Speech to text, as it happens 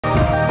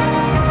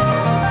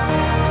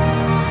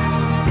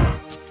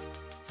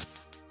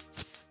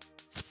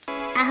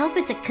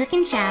it's a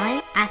cooking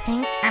challenge, I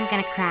think I'm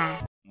gonna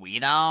cry. We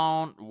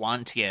don't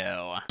want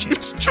to.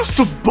 It's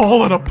just a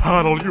ball and a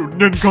paddle, you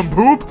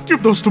nincompoop!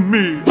 Give those to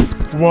me!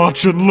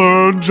 Watch and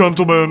learn,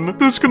 gentlemen.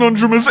 This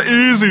conundrum is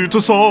easy to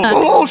solve.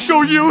 I'll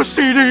show you,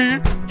 CD!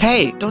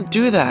 Hey, don't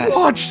do that.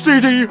 Watch,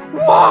 CD!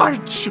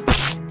 Watch!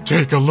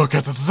 Take a look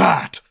at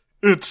that!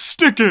 It's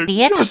sticking!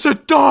 Yes,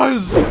 it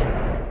does!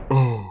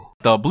 Oh.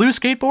 The blue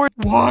skateboard?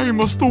 Why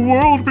must the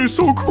world be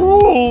so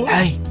cruel?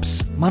 Hey,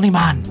 psst, Money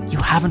Man, you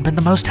haven't been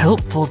the most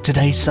helpful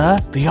today, sir.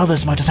 The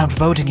others might attempt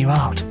voting you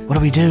out. What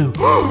do we do?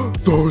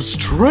 Those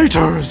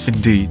traitors!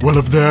 Indeed. Well,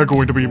 if they're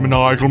going to be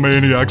maniacal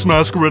maniacs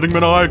masquerading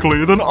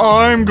maniacally, then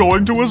I'm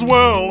going to as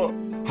well.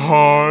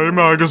 Hi,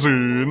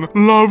 magazine.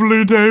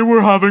 Lovely day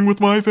we're having with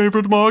my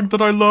favorite mug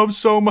that I love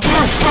so much.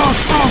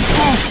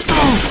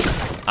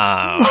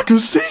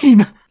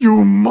 Magazine!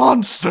 You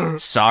monster!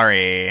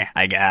 Sorry,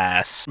 I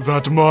guess.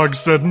 That mug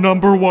said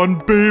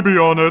 #1 baby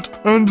on it,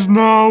 and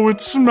now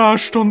it's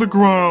smashed on the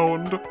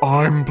ground.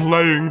 I'm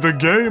playing the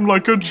game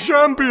like a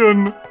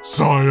champion.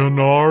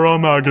 Sayonara,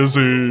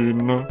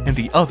 magazine. And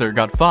the other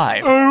got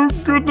 5. Oh,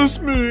 goodness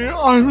me,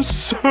 I'm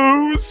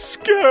so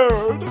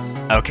scared.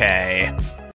 Okay,